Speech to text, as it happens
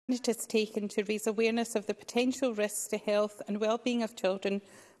it has taken to raise awareness of the potential risks to health and well-being of children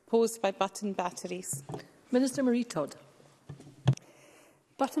posed by button batteries? Minister Marie Todd.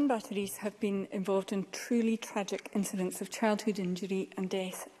 Button batteries have been involved in truly tragic incidents of childhood injury and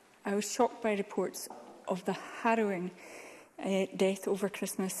death. I was shocked by reports of the harrowing death over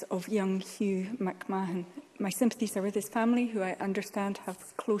Christmas of young Hugh McMahon. My sympathies are with his family, who I understand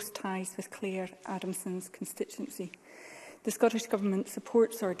have close ties with Clare Adamson's constituency. The Scottish Government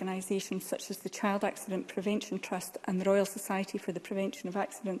supports organisations such as the Child Accident Prevention Trust and the Royal Society for the Prevention of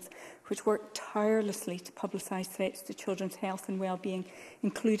Accidents, which work tirelessly to publicise threats to children's health and well-being,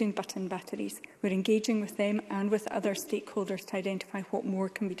 including button batteries. We're engaging with them and with other stakeholders to identify what more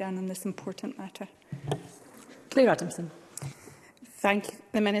can be done on this important matter. Clare Adamson.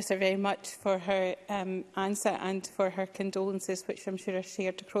 Thank the Minister very much for her answer and for her condolences, which I'm sure are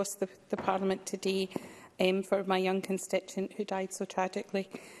shared across the Parliament today, for my young constituent who died so tragically.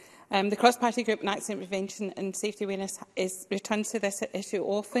 The cross-party group on accident prevention and safety awareness returns to this issue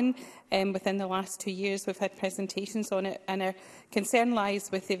often. Within the last 2 years, we've had presentations on it, and our concern lies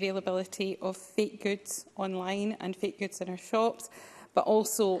with the availability of fake goods online and fake goods in our shops, but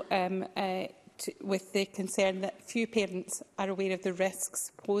also with the concern that few parents are aware of the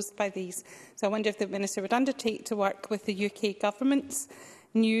risks posed by these. So I wonder if the Minister would undertake to work with the UK Government's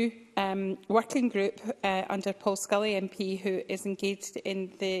new working group under Paul Scully MP, who is engaged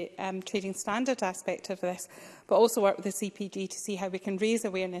in the trading standard aspect of this, but also work with the CPG to see how we can raise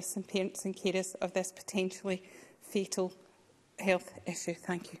awareness in parents and carers of this potentially fatal health issue.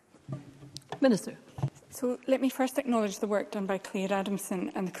 Thank you. Minister. So let me first acknowledge the work done by Clare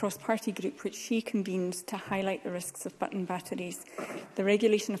Adamson and the cross-party group which she convenes to highlight the risks of button batteries. The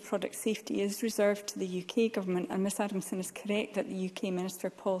regulation of product safety is reserved to the UK Government, and Ms Adamson is correct that the UK Minister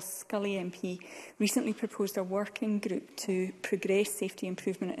Paul Scully MP recently proposed a working group to progress safety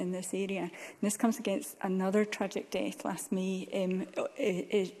improvement in this area. And this comes against another tragic death last May,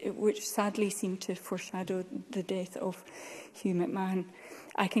 which sadly seemed to foreshadow the death of Hugh McMahon.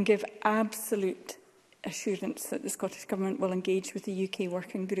 I can give absolute assurance that the Scottish Government will engage with the UK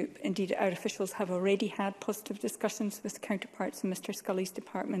working group. Indeed, our officials have already had positive discussions with counterparts in Mr Scully's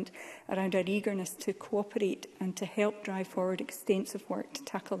department around our eagerness to cooperate and to help drive forward extensive work to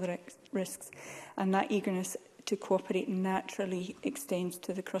tackle the risks. And that eagerness to cooperate naturally extends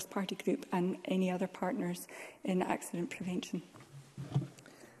to the cross-party group and any other partners in accident prevention.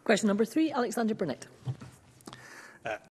 Question number 3, Alexander Burnett.